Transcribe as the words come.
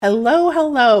Hello,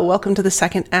 hello. Welcome to the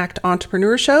Second Act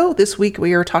Entrepreneur Show. This week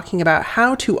we are talking about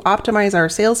how to optimize our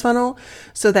sales funnel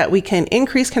so that we can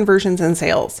increase conversions and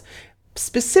sales,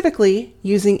 specifically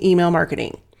using email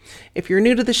marketing. If you're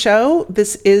new to the show,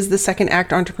 this is the Second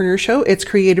Act Entrepreneur Show. It's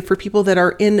created for people that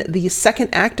are in the second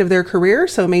act of their career.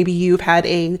 So maybe you've had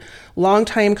a long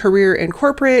time career in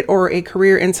corporate or a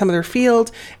career in some other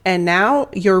field, and now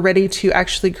you're ready to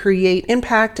actually create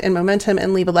impact and momentum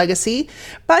and leave a legacy,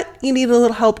 but you need a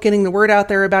little help getting the word out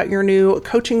there about your new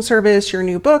coaching service, your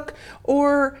new book,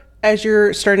 or as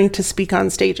you're starting to speak on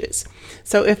stages.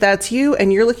 So if that's you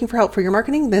and you're looking for help for your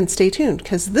marketing, then stay tuned,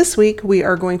 because this week we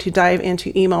are going to dive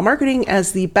into email marketing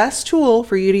as the best tool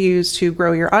for you to use to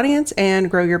grow your audience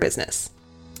and grow your business.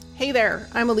 Hey there,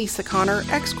 I'm Elisa Connor,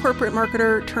 ex-corporate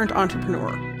marketer turned entrepreneur.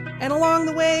 And along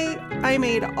the way, I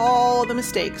made all the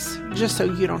mistakes just so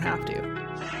you don't have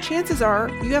to. Chances are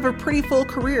you have a pretty full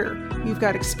career. You've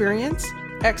got experience,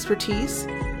 expertise,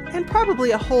 and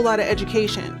probably a whole lot of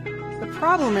education. The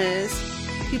problem is,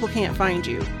 people can't find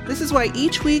you. This is why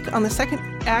each week on the Second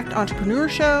Act Entrepreneur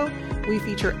Show, we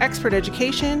feature expert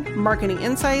education, marketing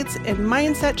insights, and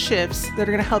mindset shifts that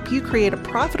are going to help you create a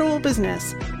profitable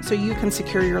business so you can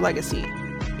secure your legacy,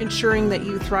 ensuring that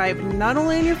you thrive not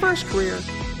only in your first career,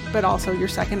 but also your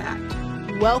second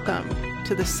act. Welcome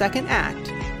to the Second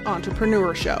Act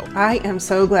Entrepreneur Show. I am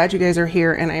so glad you guys are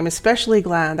here, and I'm especially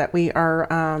glad that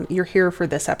you're here for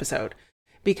this episode,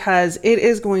 because it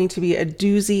is going to be a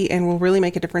doozy and will really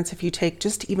make a difference if you take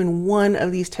just even one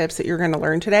of these tips that you're going to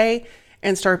learn today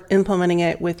and start implementing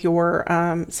it with your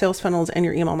sales funnels and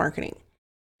your email marketing.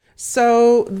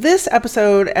 So this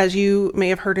episode, as you may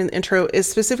have heard in the intro, is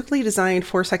specifically designed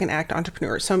for second act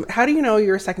entrepreneurs. So how do you know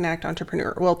you're a second act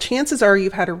entrepreneur? Well, chances are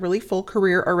you've had a really full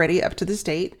career already up to this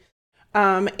date,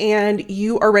 and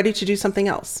you are ready to do something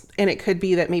else. And it could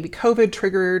be that maybe COVID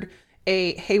triggered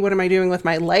hey, what am I doing with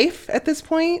my life at this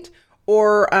point?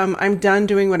 Or I'm done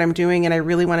doing what I'm doing and I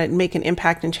really want to make an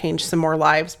impact and change some more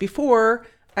lives before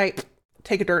I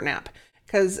take a dirt nap.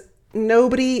 Because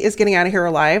nobody is getting out of here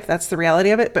alive. That's the reality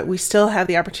of it. But we still have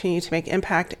the opportunity to make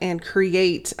impact and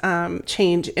create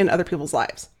change in other people's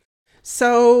lives.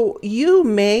 So you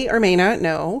may or may not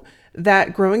know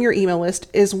that growing your email list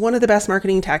is one of the best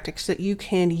marketing tactics that you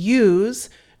can use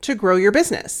to grow your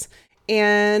business.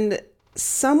 And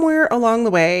somewhere along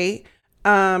the way,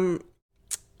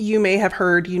 you may have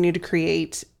heard you need to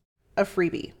create a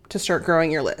freebie to start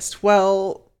growing your list.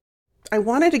 Well, I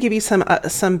wanted to give you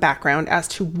some background as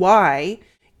to why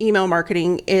email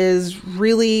marketing is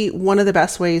really one of the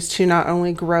best ways to not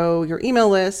only grow your email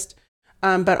list,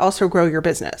 but also grow your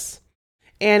business.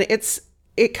 And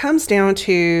it comes down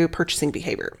to purchasing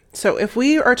behavior. So if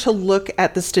we are to look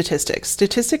at the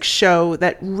statistics show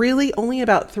that really only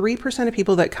about 3% of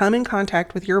people that come in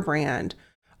contact with your brand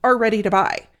are ready to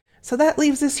buy. So that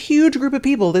leaves this huge group of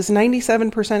people, this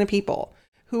 97% of people,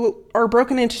 who are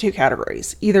broken into two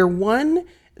categories. Either one,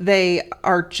 they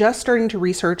are just starting to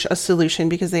research a solution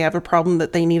because they have a problem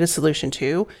that they need a solution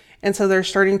to. And so they're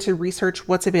starting to research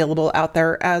what's available out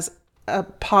there as a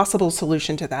possible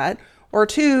solution to that. Or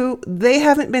two, they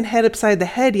haven't been head upside the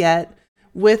head yet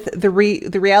with the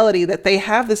reality that they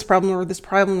have this problem or this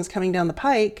problem is coming down the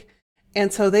pike.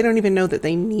 And so they don't even know that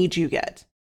they need you yet.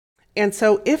 And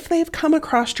so if they've come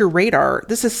across your radar,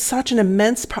 this is such an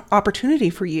immense opportunity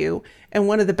for you. And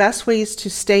one of the best ways to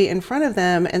stay in front of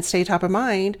them and stay top of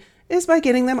mind is by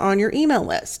getting them on your email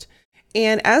list.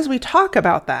 And as we talk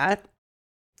about that,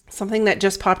 something that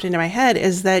just popped into my head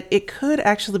is that it could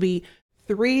actually be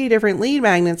 3 different lead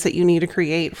magnets that you need to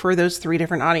create for those 3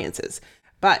 different audiences.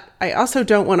 But I also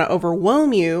don't want to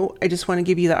overwhelm you. I just want to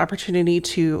give you the opportunity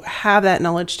to have that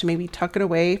knowledge to maybe tuck it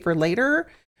away for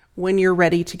later when you're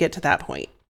ready to get to that point.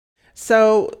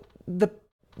 So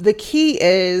the key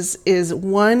is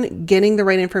one, getting the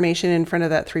right information in front of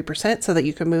that 3% so that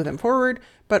you can move them forward.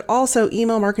 But also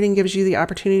email marketing gives you the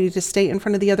opportunity to stay in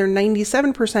front of the other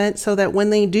 97% so that when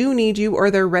they do need you or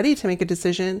they're ready to make a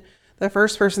decision, the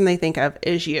first person they think of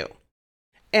is you.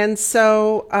 And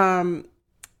so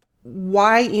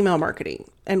why email marketing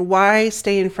and why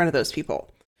stay in front of those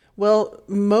people? Well,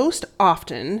 most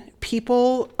often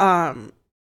people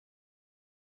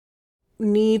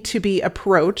need to be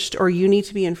approached, or you need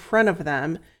to be in front of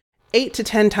them 8 to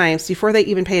 10 times before they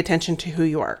even pay attention to who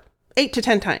you are. 8 to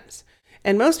 10 times.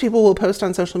 And most people will post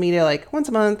on social media like once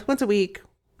a month, once a week,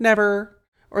 never.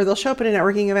 Or they'll show up at a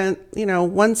networking event,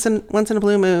 once in a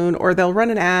blue moon, or they'll run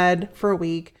an ad for a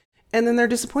week, and then they're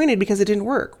disappointed because it didn't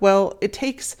work. Well, it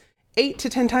takes 8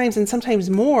 to 10 times and sometimes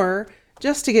more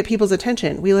just to get people's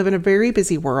attention. We live in a very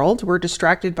busy world. We're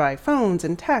distracted by phones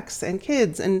and texts and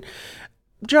kids and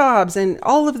jobs and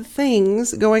all of the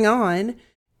things going on.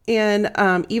 And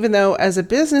even though as a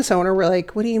business owner, we're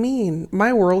like, what do you mean?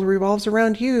 My world revolves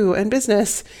around you and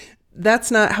business.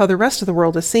 That's not how the rest of the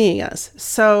world is seeing us.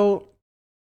 So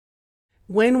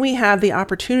when we have the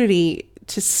opportunity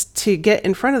to get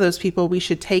in front of those people, we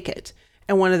should take it.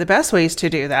 And one of the best ways to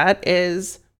do that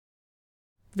is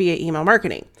via email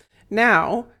marketing.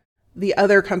 Now, the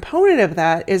other component of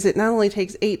that is it not only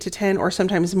takes 8 to 10 or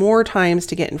sometimes more times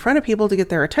to get in front of people to get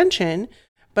their attention,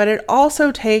 but it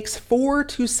also takes 4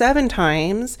 to 7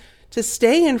 times to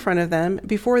stay in front of them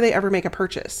before they ever make a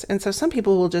purchase. And so some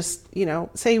people will just,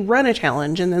 say run a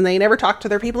challenge and then they never talk to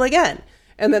their people again.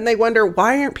 And then they wonder,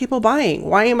 why aren't people buying?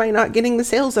 Why am I not getting the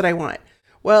sales that I want?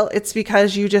 Well, it's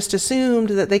because you just assumed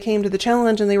that they came to the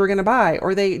challenge and they were going to buy,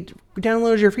 or they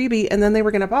downloaded your freebie and then they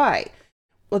were going to buy.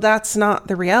 Well, that's not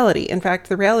the reality. In fact,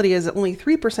 the reality is that only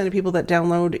 3% of people that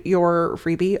download your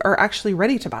freebie are actually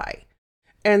ready to buy.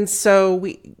 And so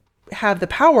we have the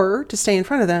power to stay in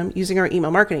front of them using our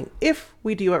email marketing if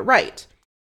we do it right.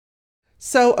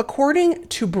 So according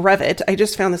to Brevet, I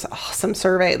just found this awesome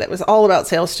survey that was all about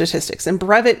sales statistics. And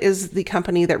Brevet is the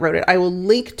company that wrote it. I will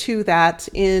link to that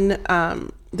in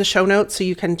the show notes so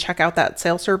you can check out that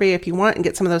sales survey if you want and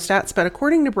get some of those stats. But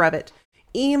according to Brevet,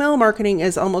 email marketing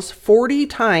is almost 40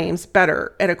 times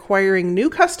better at acquiring new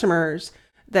customers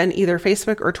than either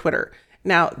Facebook or Twitter.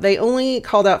 Now, they only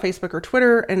called out Facebook or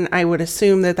Twitter, and I would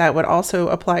assume that that would also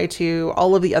apply to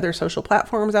all of the other social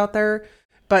platforms out there,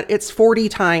 but it's 40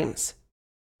 times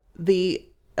the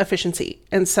efficiency.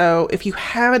 And so if you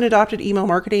haven't adopted email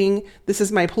marketing, this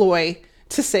is my ploy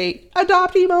to say,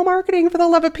 adopt email marketing for the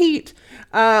love of Pete.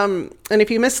 And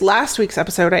if you missed last week's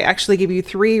episode, I actually give you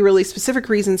 3 really specific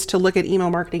reasons to look at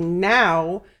email marketing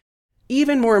now,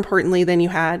 even more importantly than you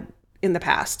had in the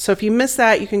past. So if you missed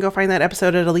that, you can go find that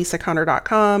episode at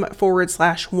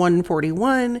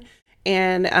elisaconnor.com/141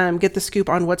 and get the scoop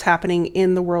on what's happening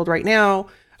in the world right now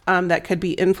that could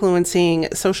be influencing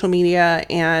social media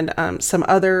and some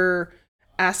other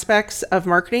aspects of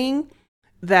marketing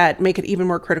that make it even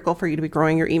more critical for you to be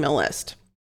growing your email list.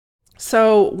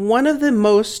 So one of the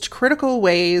most critical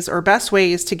ways or best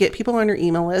ways to get people on your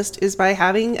email list is by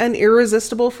having an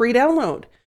irresistible free download.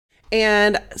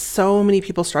 And so many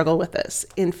people struggle with this.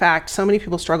 In fact, so many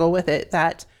people struggle with it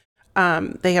that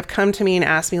they have come to me and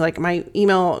asked me, like, my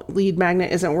email lead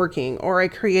magnet isn't working, or I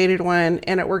created one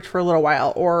and it worked for a little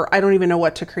while, or I don't even know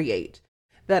what to create.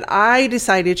 That I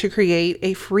decided to create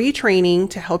a free training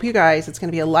to help you guys. It's going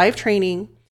to be a live training,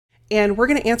 and we're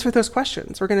going to answer those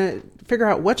questions. We're going to figure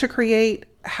out what to create,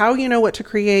 how you know what to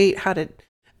create, how to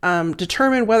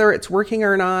determine whether it's working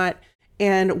or not,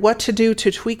 and what to do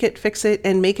to tweak it, fix it,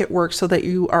 and make it work so that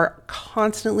you are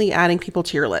constantly adding people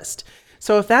to your list.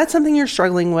 So if that's something you're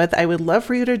struggling with, I would love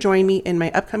for you to join me in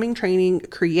my upcoming training,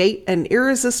 Create an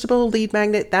Irresistible Lead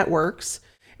Magnet That Works.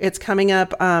 It's coming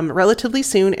up relatively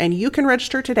soon, and you can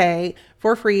register today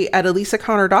for free at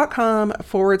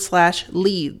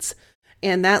elisaconnor.com/leads.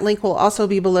 And that link will also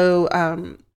be below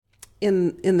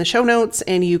in the show notes,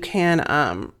 and you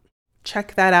can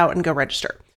check that out and go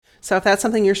register. So if that's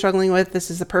something you're struggling with,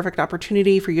 this is the perfect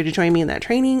opportunity for you to join me in that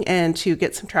training and to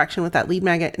get some traction with that lead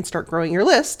magnet and start growing your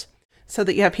list so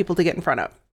that you have people to get in front of.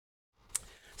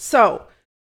 So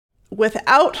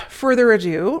without further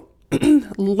ado,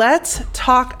 let's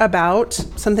talk about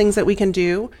some things that we can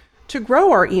do to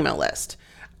grow our email list.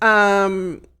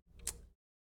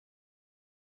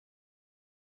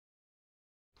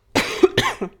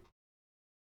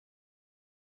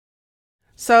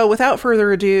 So without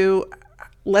further ado,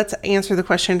 let's answer the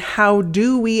question, how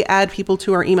do we add people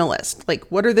to our email list? Like,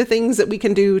 what are the things that we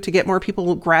can do to get more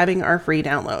people grabbing our free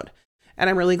download? And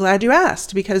I'm really glad you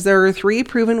asked, because there are 3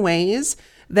 proven ways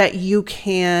that you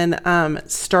can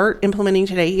start implementing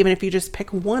today, even if you just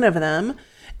pick one of them,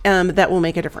 that will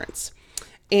make a difference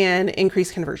and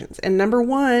increase conversions. And number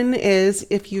 1 is,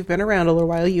 if you've been around a little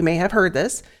while, you may have heard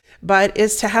this, but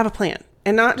is to have a plan.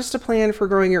 And not just a plan for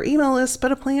growing your email list,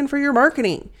 but a plan for your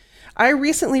marketing. I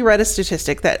recently read a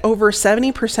statistic that over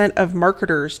 70% of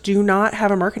marketers do not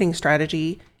have a marketing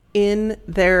strategy in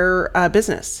their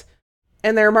business,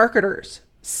 and they're marketers.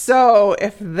 So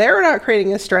if they're not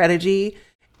creating a strategy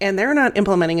and they're not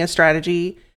implementing a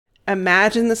strategy,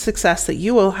 imagine the success that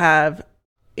you will have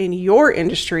in your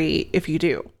industry if you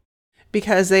do,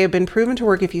 because they have been proven to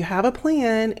work. If you have a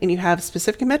plan and you have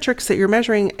specific metrics that you're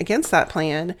measuring against that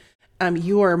plan,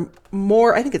 you are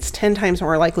more, I think it's 10 times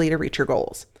more likely to reach your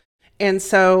goals. And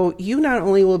so you not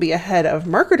only will be ahead of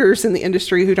marketers in the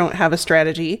industry who don't have a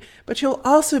strategy, but you'll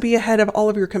also be ahead of all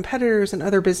of your competitors and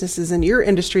other businesses in your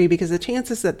industry, because the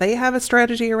chances that they have a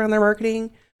strategy around their marketing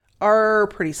are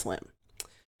pretty slim.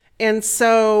 And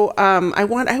so I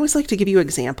always like to give you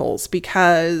examples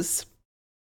because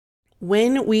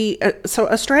so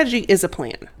a strategy is a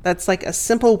plan. That's like a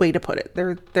simple way to put it.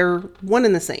 They're one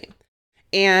and the same.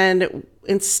 And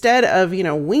instead of,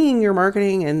 winging your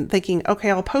marketing and thinking,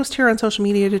 okay, I'll post here on social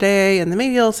media today, and then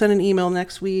maybe I'll send an email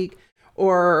next week,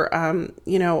 or, I'm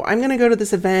going to go to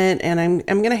this event and I'm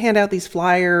going to hand out these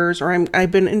flyers, or I've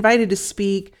been invited to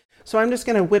speak, so I'm just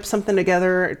going to whip something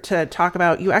together to talk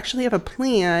about. You actually have a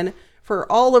plan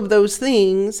for all of those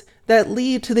things that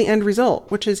lead to the end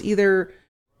result, which is either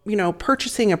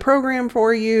purchasing a program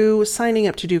for you, signing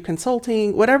up to do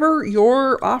consulting, whatever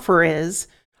your offer is.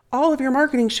 All of your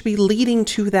marketing should be leading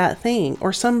to that thing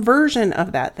or some version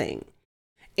of that thing.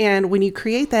 And when you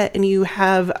create that and you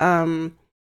have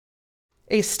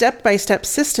a step-by-step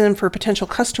system for potential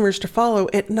customers to follow,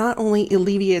 it not only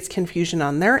alleviates confusion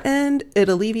on their end, it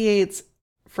alleviates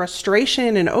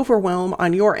frustration and overwhelm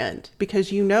on your end, because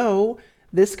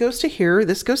this goes to here,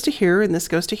 this goes to here, and this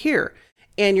goes to here.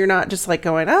 And you're not just like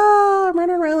going, I'm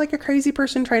running around like a crazy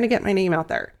person trying to get my name out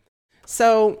there.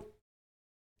 So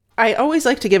I always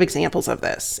like to give examples of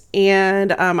this.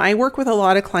 And I work with a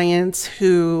lot of clients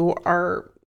who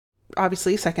are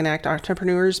obviously second act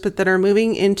entrepreneurs, but that are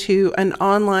moving into an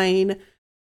online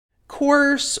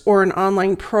course or an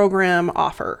online program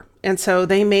offer. And so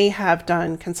they may have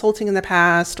done consulting in the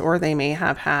past, or they may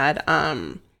have had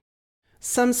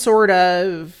some sort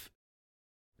of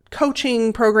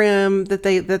coaching program that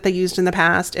they used in the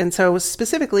past. And so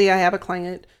specifically, I have a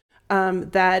client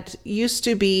that used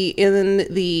to be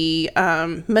in the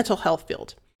mental health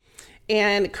field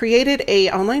and created a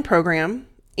online program.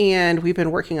 And we've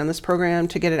been working on this program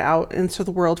to get it out into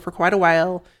the world for quite a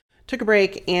while. Took a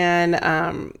break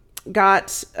and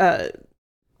got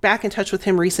back in touch with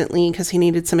him recently because he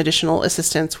needed some additional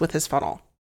assistance with his funnel.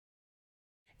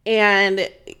 And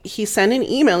he sent an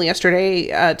email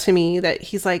yesterday to me that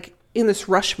he's like in this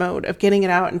rush mode of getting it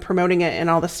out and promoting it and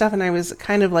all this stuff. And I was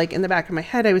kind of like, in the back of my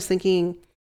head, I was thinking,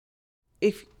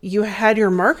 if you had your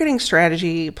marketing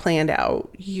strategy planned out,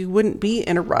 you wouldn't be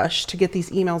in a rush to get these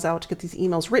emails out, to get these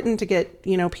emails written, to get,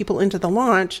 people into the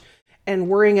launch and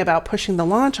worrying about pushing the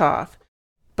launch off.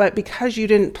 But because you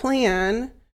didn't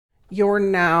plan, you're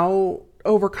now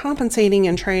overcompensating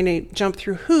and trying to jump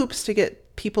through hoops to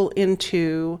get people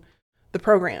into the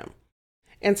program.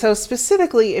 And so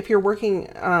specifically, if you're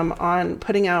working on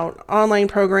putting out online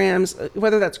programs,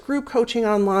 whether that's group coaching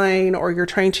online, or you're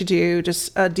trying to do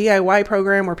just a DIY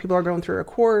program where people are going through a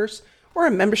course or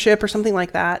a membership or something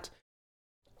like that,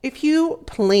 if you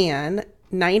plan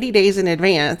 90 days in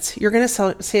advance, you're going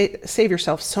to save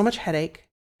yourself so much headache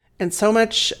and so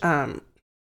much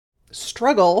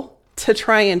struggle to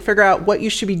try and figure out what you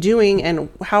should be doing and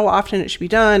how often it should be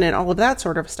done and all of that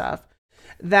sort of stuff,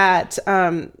 that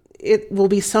it will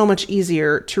be so much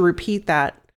easier to repeat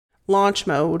that launch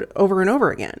mode over and over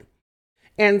again.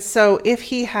 And so if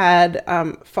he had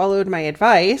followed my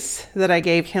advice that I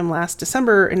gave him last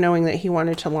December, and knowing that he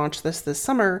wanted to launch this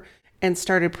summer, and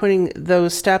started putting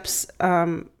those steps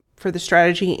for the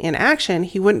strategy in action,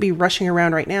 he wouldn't be rushing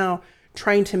around right now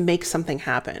trying to make something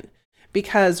happen.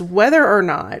 Because whether or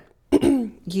not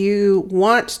you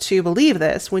want to believe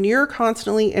this, when you're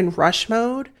constantly in rush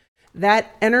mode,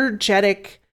 that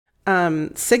energetic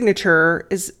signature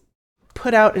is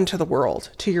put out into the world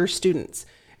to your students.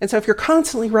 And so if you're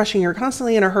constantly rushing, you're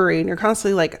constantly in a hurry, and you're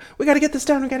constantly like, we got to get this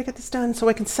done so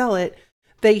I can sell it,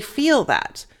 they feel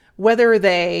that. Whether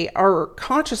they are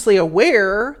consciously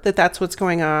aware that that's what's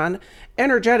going on,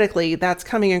 energetically, that's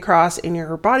coming across in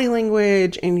your body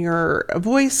language, in your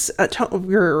voice,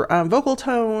 your vocal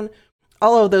tone,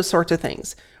 all of those sorts of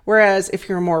things. Whereas if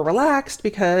you're more relaxed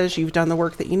because you've done the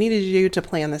work that you needed to do to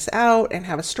plan this out and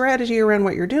have a strategy around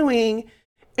what you're doing,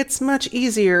 it's much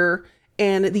easier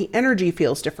and the energy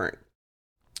feels different.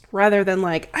 Rather than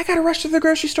like, I got to rush to the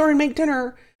grocery store and make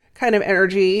dinner kind of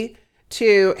energy,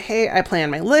 to, hey, I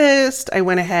planned my list. I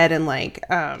went ahead and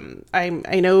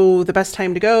I know the best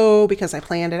time to go because I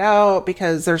planned it out,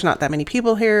 because there's not that many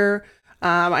people here.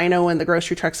 I know when the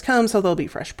grocery trucks come, so there'll be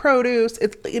fresh produce.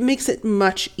 It makes it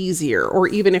much easier. Or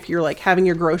even if you're like having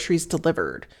your groceries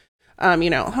delivered,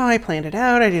 I planned it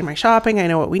out. I did my shopping. I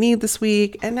know what we need this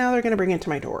week. And now they're going to bring it to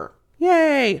my door.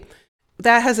 Yay.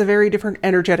 That has a very different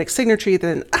energetic signature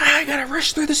than, I got to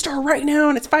rush through the store right now.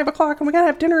 And it's 5:00 and we got to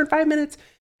have dinner in 5 minutes.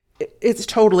 It's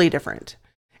totally different.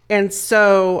 And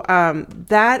so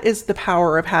that is the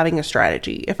power of having a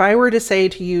strategy. If I were to say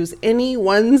to use any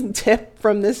one tip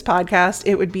from this podcast,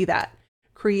 it would be that.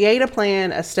 Create a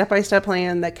plan, a step-by-step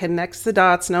plan that connects the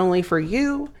dots, not only for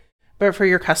you, but for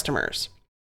your customers.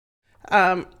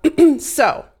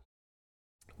 So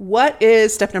What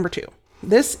is step number 2?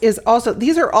 These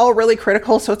are all really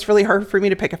critical, so it's really hard for me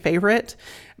to pick a favorite.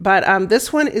 But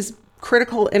this one is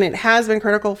critical, and it has been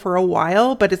critical for a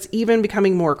while, but it's even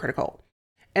becoming more critical.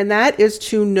 And that is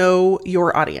to know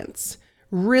your audience,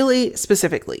 really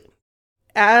specifically.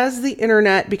 As the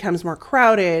internet becomes more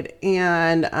crowded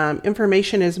and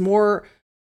information is more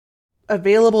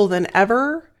available than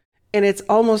ever, and it's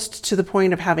almost to the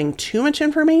point of having too much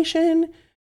information,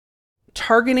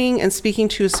 targeting and speaking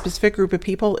to a specific group of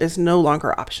people is no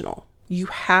longer optional. You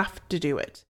have to do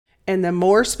it. And the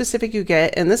more specific you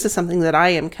get, and this is something that I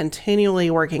am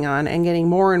continually working on and getting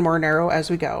more and more narrow as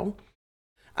we go.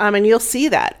 And you'll see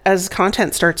that as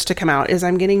content starts to come out, is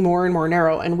I'm getting more and more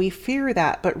narrow, and we fear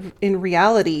that. But in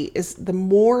reality, is the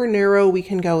more narrow we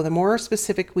can go, the more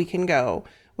specific we can go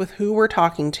with who we're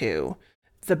talking to,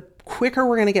 the quicker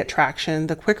we're going to get traction,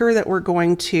 the quicker that we're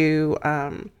going to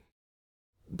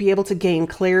be able to gain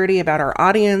clarity about our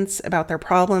audience, about their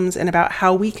problems, and about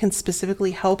how we can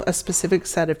specifically help a specific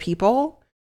set of people,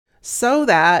 so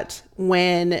that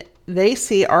when they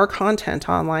see our content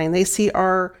online, they see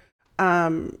our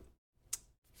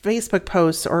Facebook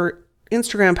posts or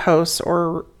Instagram posts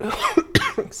or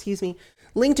excuse me,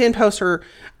 LinkedIn posts, or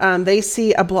they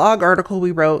see a blog article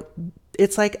we wrote,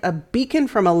 it's like a beacon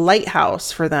from a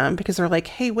lighthouse for them, because they're like,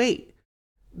 hey, wait,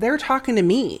 they're talking to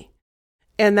me.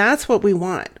 And that's what we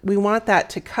want. We want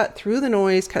that to cut through the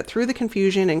noise, cut through the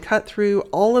confusion, and cut through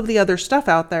all of the other stuff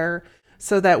out there,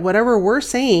 so that whatever we're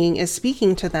saying is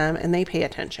speaking to them and they pay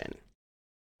attention.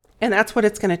 And that's what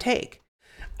it's going to take.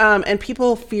 And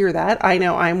people fear that. I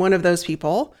know I'm one of those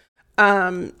people.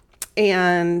 And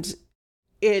the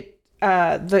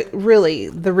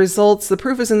results, the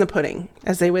proof is in the pudding,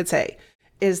 as they would say,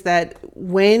 is that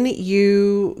when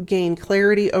you gain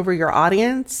clarity over your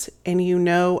audience and you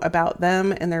know about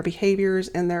them and their behaviors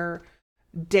and their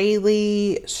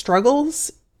daily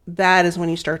struggles, that is when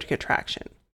you start to get traction.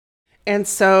 And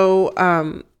so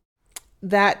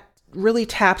that really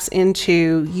taps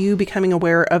into you becoming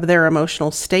aware of their emotional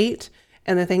state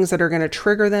and the things that are going to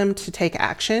trigger them to take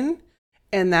action.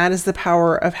 And that is the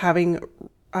power of having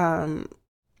a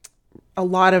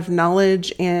lot of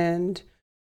knowledge and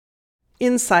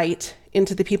insight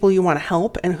into the people you want to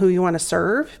help and who you want to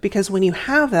serve. Because when you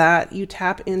have that, you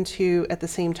tap into, at the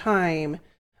same time,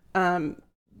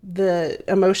 the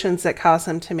emotions that cause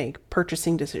them to make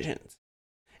purchasing decisions.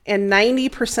 And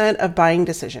 90% of buying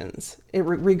decisions,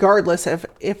 regardless of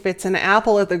if it's an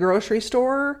apple at the grocery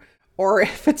store or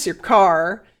if it's your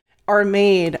car, are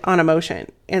made on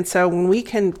emotion. And so when we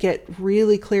can get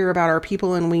really clear about our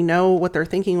people and we know what they're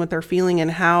thinking, what they're feeling,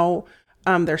 and how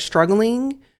they're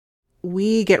struggling,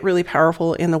 we get really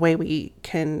powerful in the way we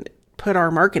can put our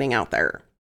marketing out there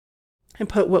and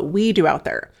put what we do out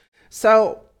there.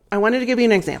 So I wanted to give you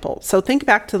an example. So think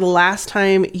back to the last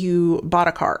time you bought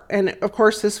a car. And of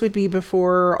course, this would be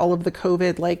before all of the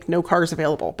COVID, like no cars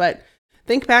available. But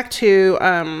think back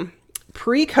to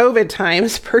pre-COVID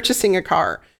times purchasing a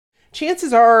car.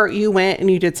 Chances are you went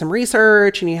and you did some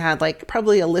research and you had like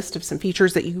probably a list of some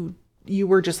features that you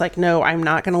were just like, no, I'm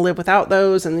not going to live without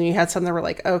those. And then you had some that were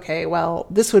like, okay, well,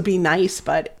 this would be nice,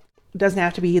 but it doesn't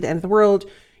have to be the end of the world.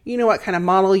 You know what kind of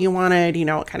model you wanted, you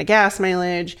know what kind of gas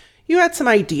mileage. You had some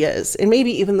ideas and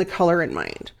maybe even the color in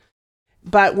mind.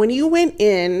 But when you went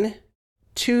in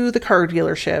to the car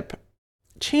dealership,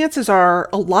 chances are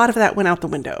a lot of that went out the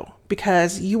window,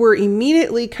 because you were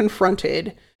immediately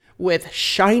confronted with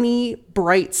shiny,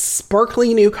 bright,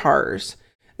 sparkly new cars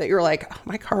that you're like, oh,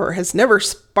 my car has never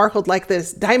sparkled like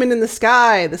this. Diamond in the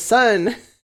sky, the sun.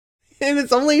 And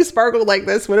it's only sparkled like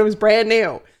this when it was brand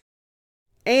new.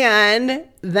 And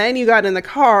then you got in the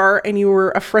car and you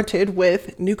were affronted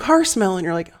with new car smell. And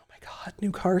you're like, oh my God,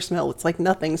 new car smell. It's like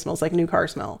nothing smells like new car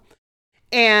smell.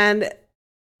 And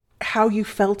how you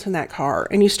felt in that car.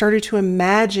 And you started to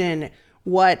imagine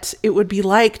what it would be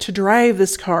like to drive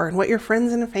this car and what your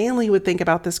friends and family would think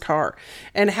about this car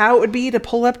and how it would be to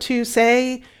pull up to,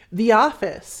 say, the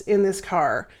office in this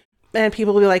car. And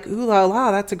people would be like, ooh la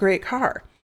la, that's a great car.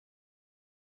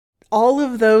 All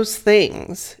of those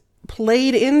things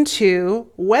played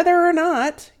into whether or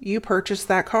not you purchased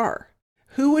that car.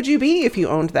 Who would you be if you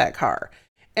owned that car?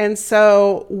 And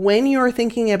so when you're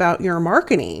thinking about your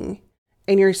marketing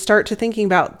and you start to thinking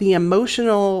about the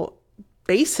emotional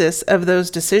basis of those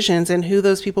decisions and who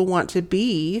those people want to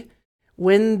be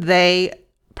when they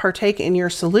partake in your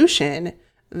solution,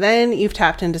 then you've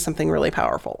tapped into something really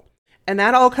powerful. And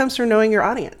that all comes from knowing your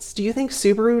audience. Do you think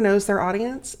Subaru knows their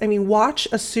audience? I mean, watch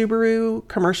a Subaru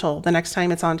commercial the next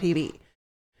time it's on TV.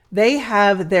 They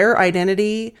have their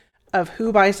identity of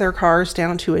who buys their cars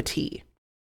down to a T.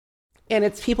 And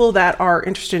it's people that are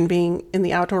interested in being in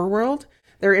the outdoor world.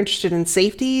 They're interested in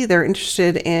safety. They're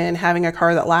interested in having a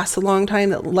car that lasts a long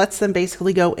time, that lets them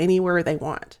basically go anywhere they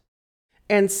want.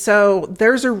 And so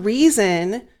there's a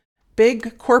reason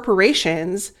big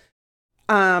corporations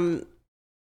tap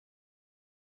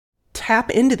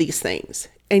into these things.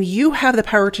 And you have the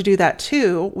power to do that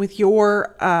too with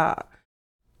your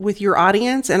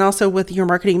audience, and also with your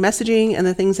marketing messaging and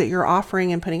the things that you're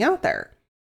offering and putting out there.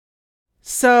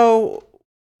 So,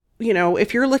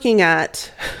 if you're looking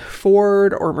at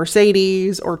Ford or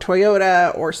Mercedes or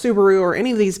Toyota or Subaru or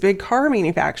any of these big car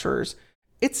manufacturers,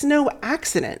 it's no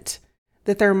accident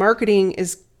that their marketing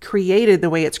is created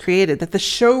the way it's created, that the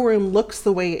showroom looks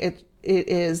the way it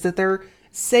is, that their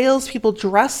salespeople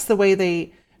dress the way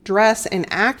they dress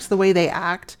and act the way they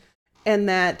act, and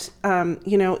that,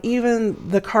 even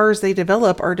the cars they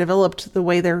develop are developed the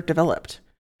way they're developed.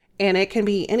 And it can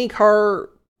be any car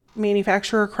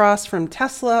manufacturer across from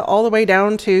Tesla all the way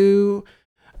down to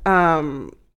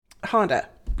Honda.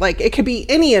 Like, it could be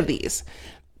any of these,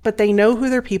 but they know who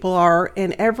their people are,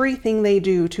 and everything they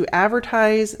do to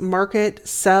advertise, market,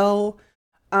 sell,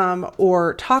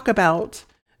 or talk about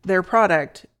their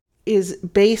product is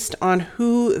based on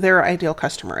who their ideal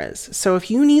customer is. So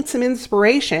if you need some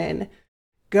inspiration,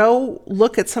 go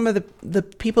look at some of the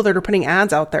people that are putting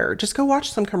ads out there. Just go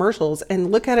watch some commercials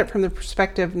and look at it from the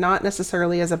perspective, not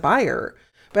necessarily as a buyer,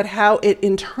 but how it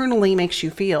internally makes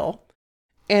you feel,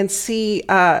 and see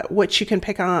what you can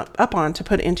pick up on to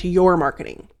put into your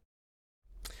marketing.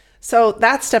 So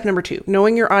that's step number 2,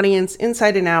 knowing your audience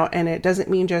inside and out. And it doesn't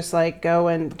mean just like go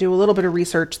and do a little bit of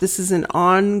research. This is an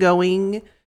ongoing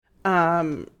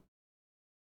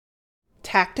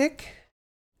tactic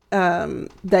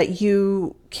that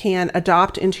you can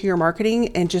adopt into your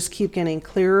marketing, and just keep getting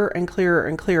clearer and clearer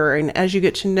and clearer. And as you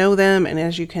get to know them, and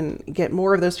as you can get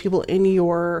more of those people in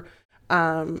your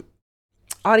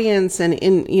audience and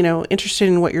interested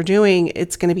in what you're doing,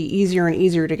 it's going to be easier and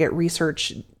easier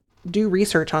to do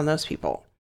research on those people.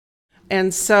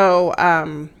 And so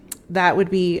that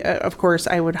would be, of course,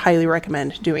 I would highly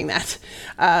recommend doing that.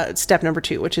 Step number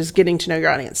 2, which is getting to know your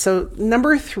audience. So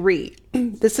number 3,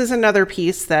 this is another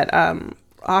piece that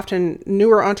often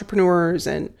newer entrepreneurs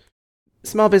and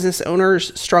small business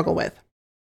owners struggle with.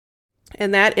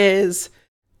 And that is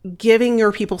giving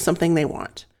your people something they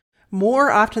want.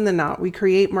 More often than not, we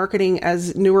create marketing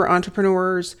as newer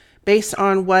entrepreneurs based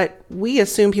on what we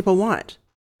assume people want.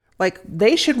 Like,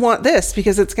 they should want this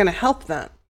because it's going to help them.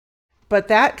 But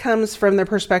that comes from the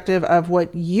perspective of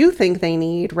what you think they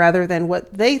need rather than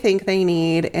what they think they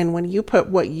need. And when you put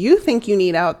what you think you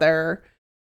need out there,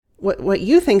 what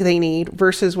you think they need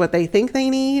versus what they think they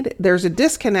need, there's a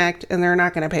disconnect, and they're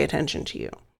not going to pay attention to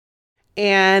you.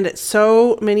 And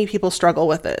so many people struggle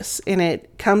with this, and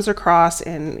it comes across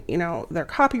in, their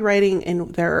copywriting,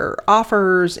 in their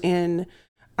offers, in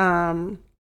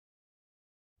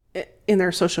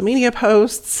their social media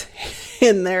posts,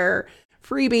 in their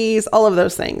freebies, all of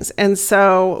those things. And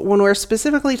so when we're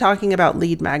specifically talking about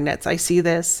lead magnets, I see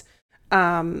this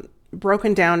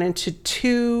broken down into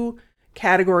 2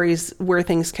 categories where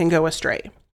things can go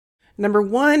astray. Number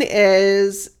 1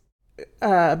 is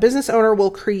a business owner will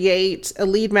create a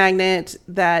lead magnet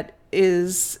that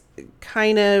is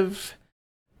kind of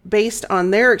based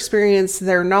on their experience,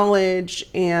 their knowledge,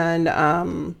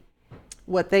 and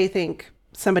what they think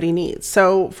somebody needs.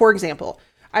 So, for example,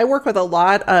 I work with a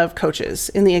lot of coaches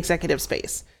in the executive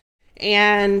space,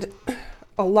 and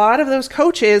a lot of those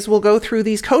coaches will go through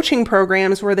these coaching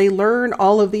programs where they learn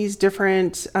all of these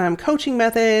different coaching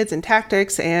methods and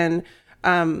tactics, and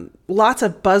lots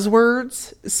of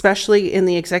buzzwords, especially in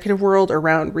the executive world,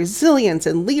 around resilience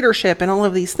and leadership and all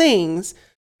of these things,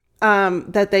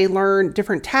 that they learn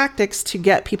different tactics to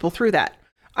get people through that.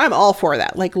 I'm all for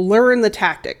that. Like, learn the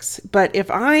tactics. But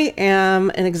if I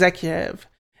am an executive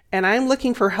and I'm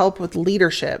looking for help with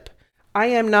leadership, I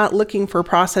am not looking for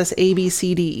process A, B,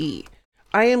 C, D, E.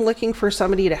 I am looking for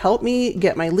somebody to help me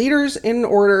get my leaders in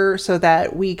order so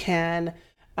that we can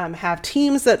have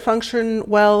teams that function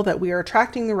well, that we are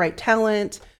attracting the right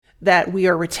talent, that we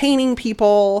are retaining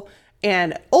people,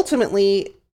 and ultimately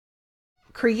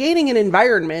creating an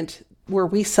environment where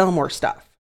we sell more stuff.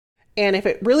 And if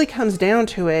it really comes down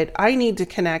to it, I need to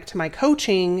connect my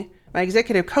coaching, my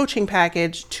executive coaching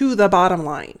package, to the bottom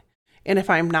line. And if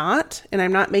I'm not, and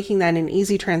I'm not making that an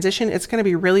easy transition, it's going to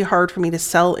be really hard for me to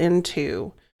sell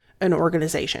into an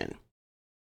organization.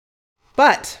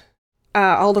 But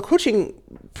all the coaching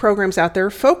programs out there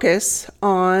focus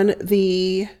on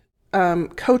the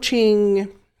coaching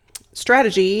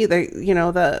strategy, what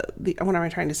am I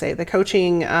trying to say? The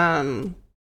coaching,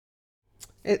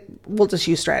 we'll just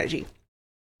use strategy.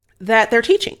 that they're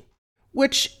teaching,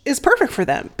 which is perfect for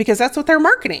them because that's what they're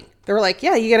marketing. They're like,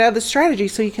 yeah, you got to have the strategy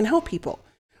so you can help people.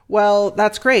 Well,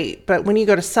 that's great. But when you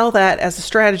go to sell that as a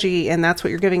strategy and that's what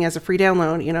you're giving as a free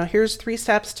download, here's 3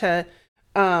 steps to,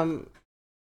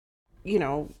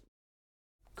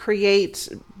 create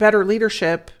better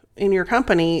leadership in your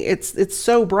company. It's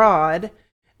so broad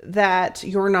that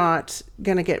you're not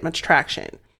going to get much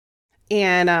traction.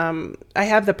 And I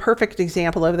have the perfect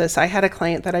example of this. I had a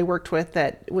client that I worked with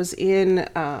that was in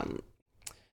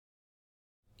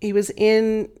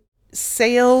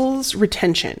sales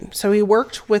retention. So he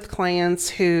worked with clients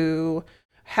who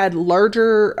had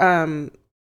larger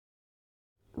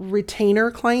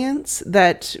retainer clients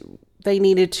that they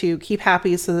needed to keep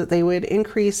happy so that they would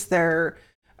increase their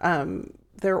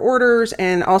orders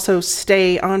and also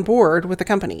stay on board with the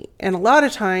company. And a lot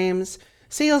of times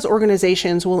sales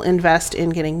organizations will invest in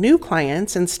getting new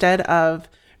clients instead of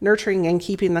nurturing and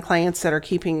keeping the clients that are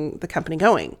keeping the company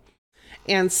going.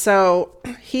 And so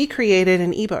he created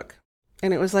an ebook,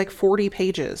 and it was like 40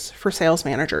 pages for sales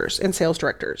managers and sales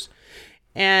directors.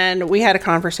 And we had a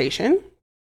conversation,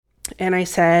 and I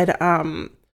said,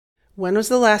 when was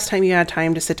the last time you had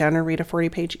time to sit down and read a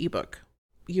 40-page ebook?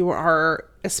 You are,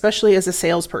 especially as a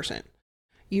salesperson,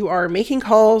 you are making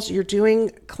calls, you're doing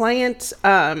client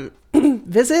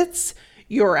visits,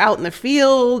 you're out in the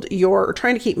field, you're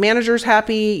trying to keep managers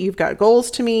happy, you've got goals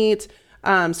to meet.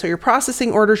 So you're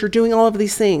processing orders, you're doing all of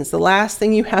these things. The last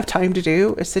thing you have time to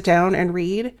do is sit down and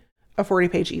read a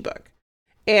 40-page ebook.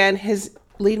 And his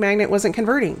lead magnet wasn't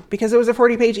converting because it was a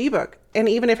 40-page ebook. And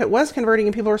even if it was converting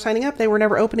and people were signing up, they were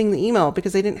never opening the email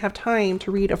because they didn't have time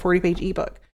to read a 40-page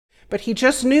ebook. But he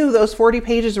just knew those 40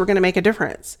 pages were going to make a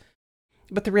difference.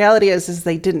 But the reality is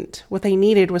they didn't. What they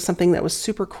needed was something that was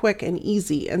super quick and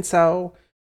easy. And so,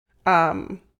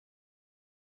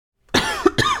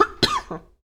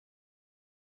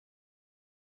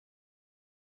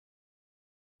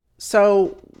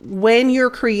 so when you're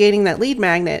creating that lead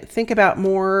magnet, think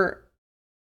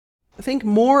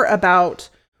more about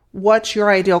what your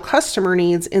ideal customer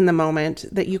needs in the moment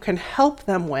that you can help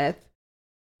them with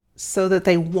so that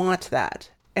they want that.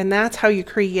 And that's how you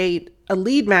create a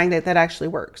lead magnet that actually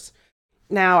works.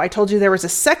 Now, I told you there was a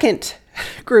second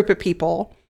group of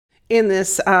people in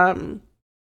this, and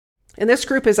this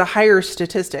group is a higher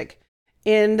statistic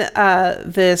in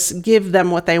this give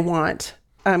them what they want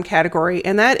category.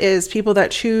 And that is people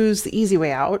that choose the easy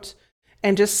way out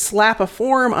and just slap a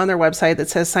form on their website that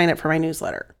says, sign up for my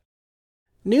newsletter.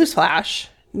 Newsflash,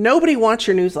 nobody wants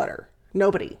your newsletter.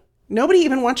 Nobody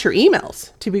even wants your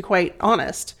emails, to be quite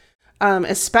honest,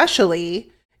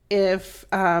 especially if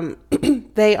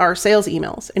they are sales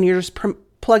emails and you're just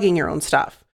plugging your own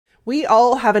stuff. We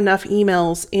all have enough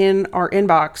emails in our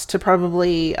inbox to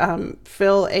probably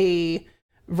fill a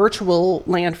virtual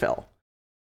landfill.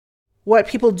 What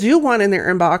people do want in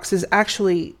their inbox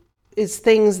is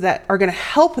things that are going to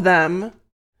help them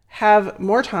have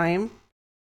more time,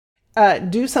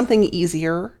 do something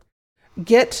easier,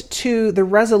 get to the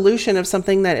resolution of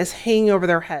something that is hanging over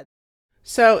their head.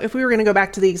 So if we were going to go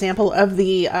back to the example of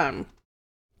the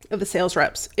sales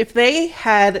reps, if they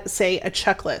had, say, a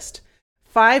checklist,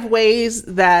 5 ways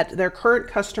that their current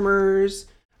customers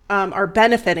are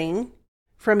benefiting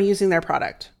from using their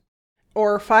product,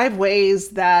 or 5 ways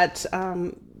that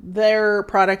their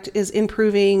product is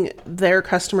improving their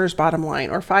customers' bottom line,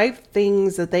 or 5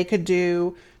 things that they could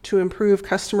do to improve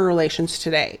customer relations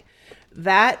today.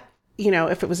 That,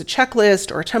 if it was a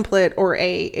checklist or a template or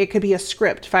it could be a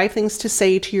script, 5 things to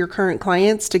say to your current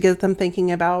clients to get them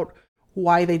thinking about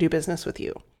why they do business with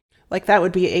you. Like that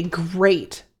would be a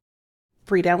great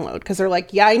free download because they're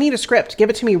like, yeah, I need a script. Give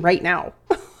it to me right now.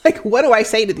 Like, what do I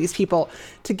say to these people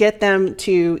to get them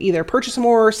to either purchase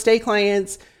more, stay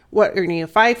clients? What are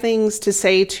 5 things to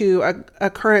say to a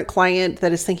current client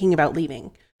that is thinking about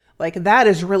leaving? Like that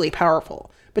is really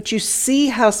powerful. But you see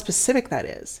how specific that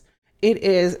is. It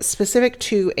is specific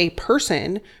to a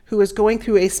person who is going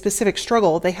through a specific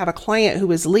struggle. They have a client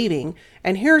who is leaving,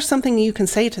 and here's something you can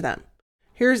say to them.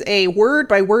 Here's a word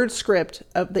by word script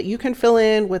that you can fill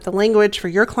in with the language for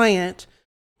your client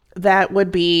that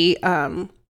would be a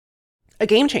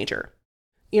game changer,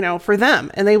 for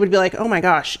them. And they would be like, oh my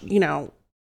gosh,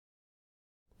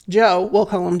 Joe, we'll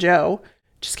call him Joe,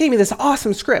 just gave me this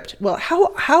awesome script. Well,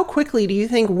 how quickly do you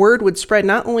think word would spread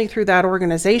not only through that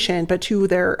organization, but to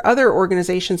their other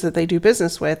organizations that they do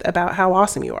business with about how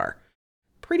awesome you are?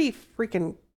 Pretty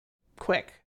freaking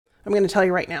quick. I'm going to tell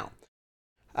you right now.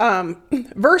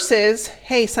 Versus,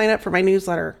 hey, sign up for my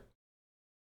newsletter.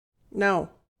 No.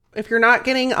 If you're not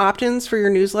getting opt-ins for your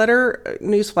newsletter,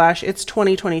 newsflash, it's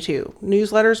 2022.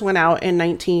 Newsletters went out in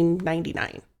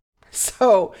 1999.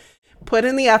 So put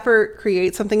in the effort,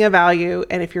 create something of value.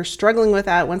 And if you're struggling with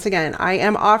that, once again, I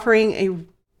am offering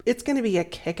it's going to be a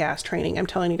kick-ass training. I'm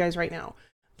telling you guys right now.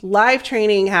 Live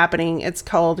training happening. It's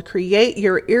called Create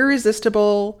Your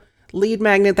Irresistible Lead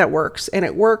Magnet That Works. And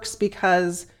it works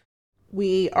because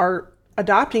we are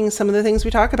adopting some of the things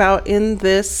we talk about in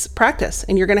this practice,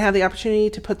 and you're going to have the opportunity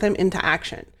to put them into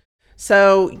action.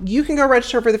 So you can go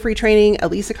register for the free training at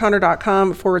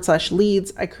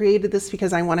lisaconnor.com/leads. I created this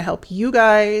because I want to help you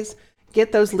guys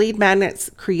get those lead magnets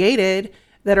created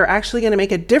that are actually going to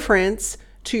make a difference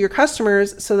to your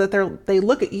customers so that they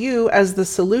look at you as the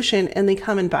solution and they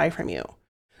come and buy from you.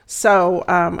 So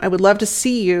I would love to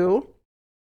see you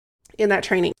in that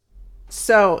training.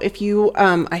 So if you,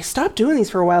 I stopped doing these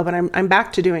for a while, but I'm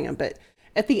back to doing them. But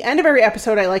at the end of every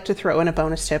episode, I like to throw in a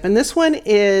bonus tip. And this one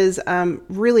is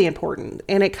really important.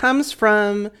 And it comes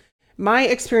from my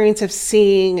experience of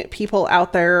seeing people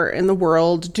out there in the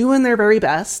world doing their very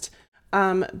best,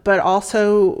 but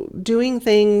also doing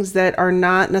things that are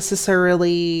not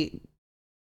necessarily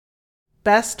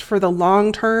best for the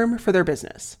long term for their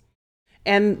business.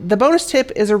 And the bonus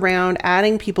tip is around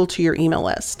adding people to your email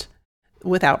list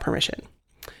without permission.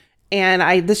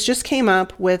 And this just came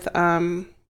up with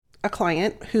a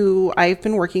client who I've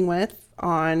been working with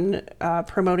on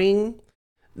promoting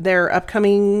their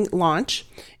upcoming launch.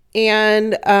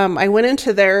 And I went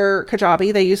into their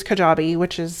Kajabi. They use Kajabi,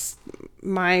 which is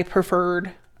my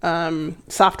preferred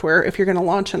software if you're going to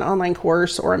launch an online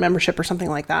course or a membership or something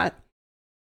like that.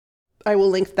 I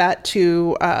will link that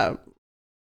to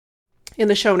in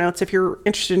the show notes if you're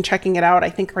interested in checking it out. I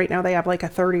think right now they have like a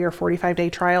 30 or 45 day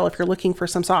trial if you're looking for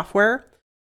some software.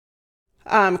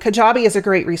 Kajabi is a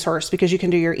great resource because you can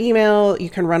do your email, you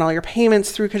can run all your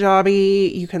payments through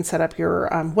Kajabi, you can set up your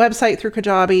website through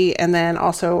Kajabi, and then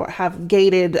also have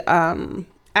gated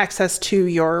access to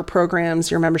your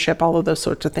programs, your membership, all of those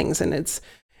sorts of things. And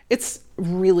it's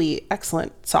really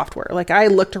excellent software. Like I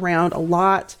looked around a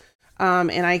lot.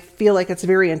 And I feel like it's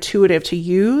very intuitive to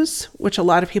use, which a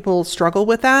lot of people struggle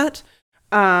with that.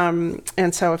 And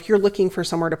so if you're looking for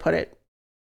somewhere to put it,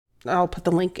 I'll put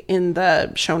the link in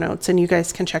the show notes and you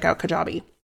guys can check out Kajabi.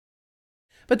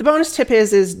 But the bonus tip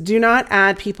is do not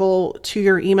add people to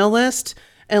your email list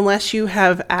unless you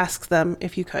have asked them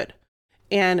if you could.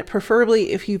 And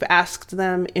preferably if you've asked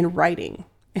them in writing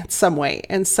in some way.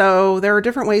 And so there are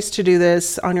different ways to do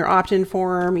this on your opt-in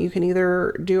form. You can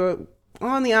either do it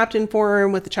on the opt-in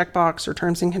form with the checkbox or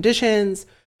terms and conditions,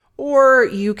 or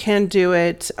you can do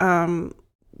it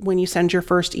when you send your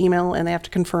first email and they have to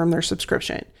confirm their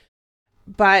subscription.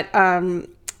 But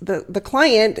the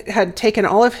client had taken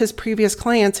all of his previous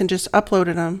clients and just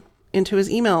uploaded them into his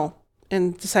email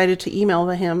and decided to email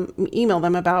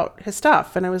them about his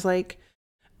stuff. And I was like,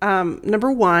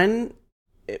 number one,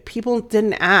 people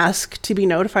didn't ask to be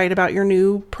notified about your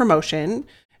new promotion.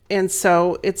 And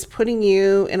so it's putting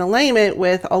you in alignment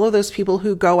with all of those people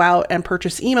who go out and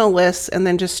purchase email lists and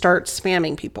then just start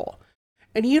spamming people.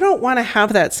 And you don't want to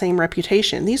have that same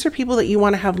reputation. These are people that you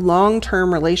want to have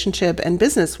long-term relationship and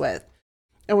business with.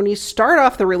 And when you start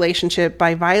off the relationship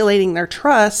by violating their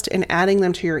trust and adding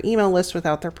them to your email list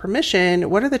without their permission,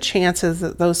 what are the chances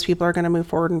that those people are going to move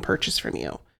forward and purchase from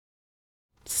you?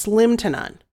 Slim to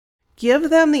none. Give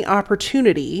them the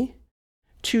opportunity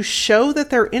to show that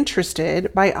they're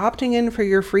interested by opting in for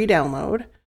your free download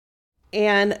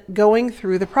and going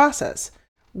through the process.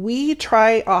 We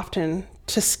try often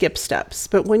to skip steps,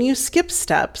 but when you skip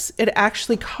steps, it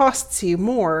actually costs you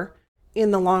more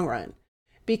in the long run,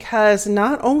 because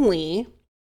not only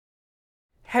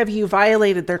have you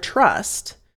violated their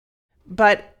trust,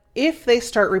 but if they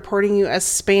start reporting you as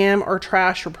spam or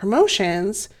trash or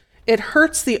promotions, it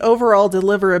hurts the overall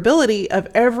deliverability of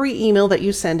every email that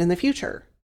you send in the future.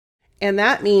 And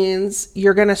that means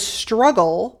you're going to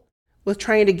struggle with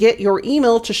trying to get your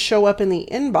email to show up in the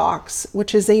inbox,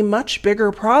 which is a much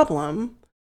bigger problem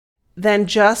than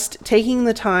just taking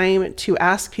the time to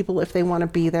ask people if they want to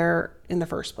be there in the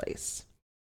first place.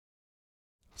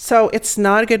 So it's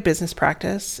not a good business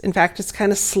practice. In fact, it's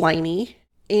kind of slimy,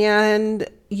 and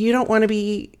you don't want to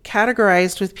be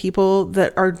categorized with people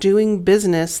that are doing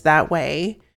business that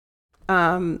way.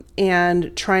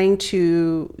 And trying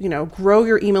to, grow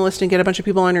your email list and get a bunch of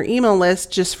people on your email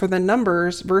list just for the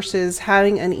numbers versus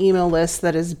having an email list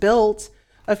that is built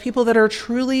of people that are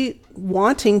truly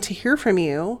wanting to hear from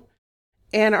you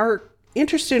and are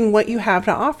interested in what you have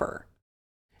to offer.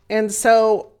 And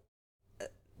so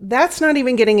that's not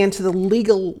even getting into the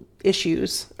legal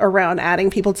issues around adding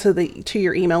people to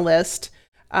your email list.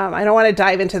 I don't want to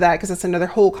dive into that because that's another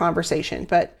whole conversation,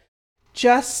 but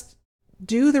just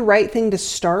do the right thing to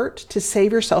start to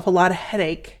save yourself a lot of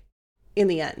headache in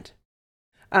the end.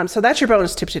 So that's your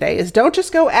bonus tip today is don't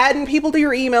just go adding people to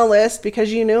your email list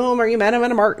because you knew them or you met them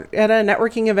at a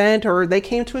networking event or they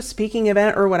came to a speaking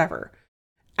event or whatever.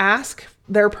 Ask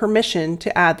their permission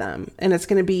to add them. And it's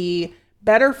going to be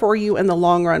better for you in the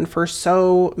long run for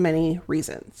so many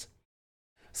reasons.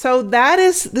 So that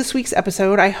is this week's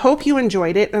episode. I hope you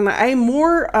enjoyed it. And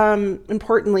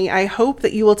importantly, I hope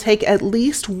that you will take at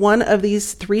least one of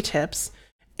these 3 tips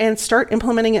and start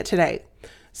implementing it today.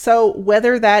 So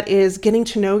whether that is getting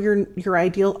to know your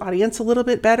ideal audience a little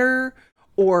bit better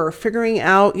or figuring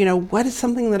out, what is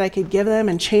something that I could give them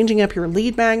and changing up your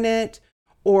lead magnet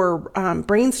or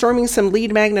brainstorming some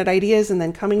lead magnet ideas and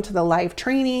then coming to the live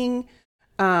training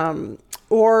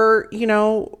or,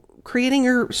 creating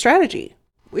your strategy.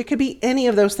 It could be any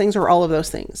of those things or all of those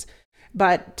things.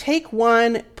 But take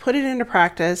one, put it into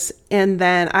practice, and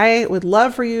then I would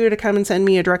love for you to come and send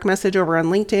me a direct message over on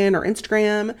LinkedIn or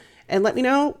Instagram and let me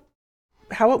know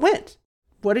how it went.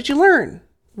 What did you learn?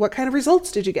 What kind of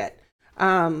results did you get?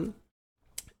 Or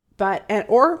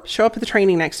show up at the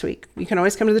training next week. You can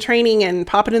always come to the training and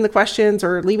pop it in the questions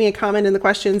or leave me a comment in the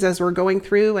questions as we're going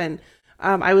through. And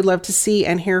I would love to see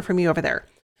and hear from you over there.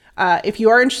 If you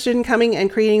are interested in coming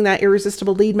and creating that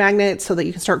irresistible lead magnet so that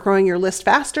you can start growing your list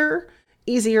faster,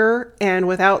 easier, and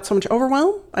without so much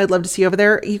overwhelm, I'd love to see you over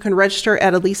there. You can register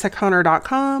at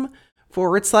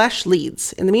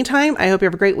elisaconnor.com/leads. In the meantime, I hope you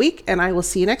have a great week and I will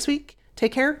see you next week.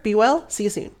 Take care. Be well. See you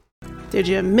soon. Did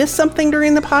you miss something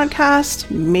during the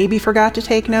podcast? Maybe forgot to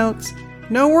take notes?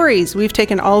 No worries. We've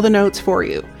taken all the notes for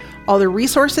you. All the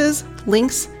resources,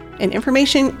 links, and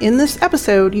information in this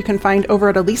episode you can find over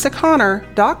at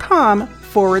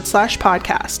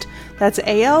elisaconnor.com/podcast. That's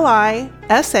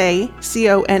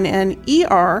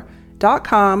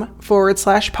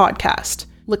ALISACONNER.com/podcast.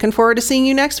 Looking forward to seeing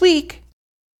you next week.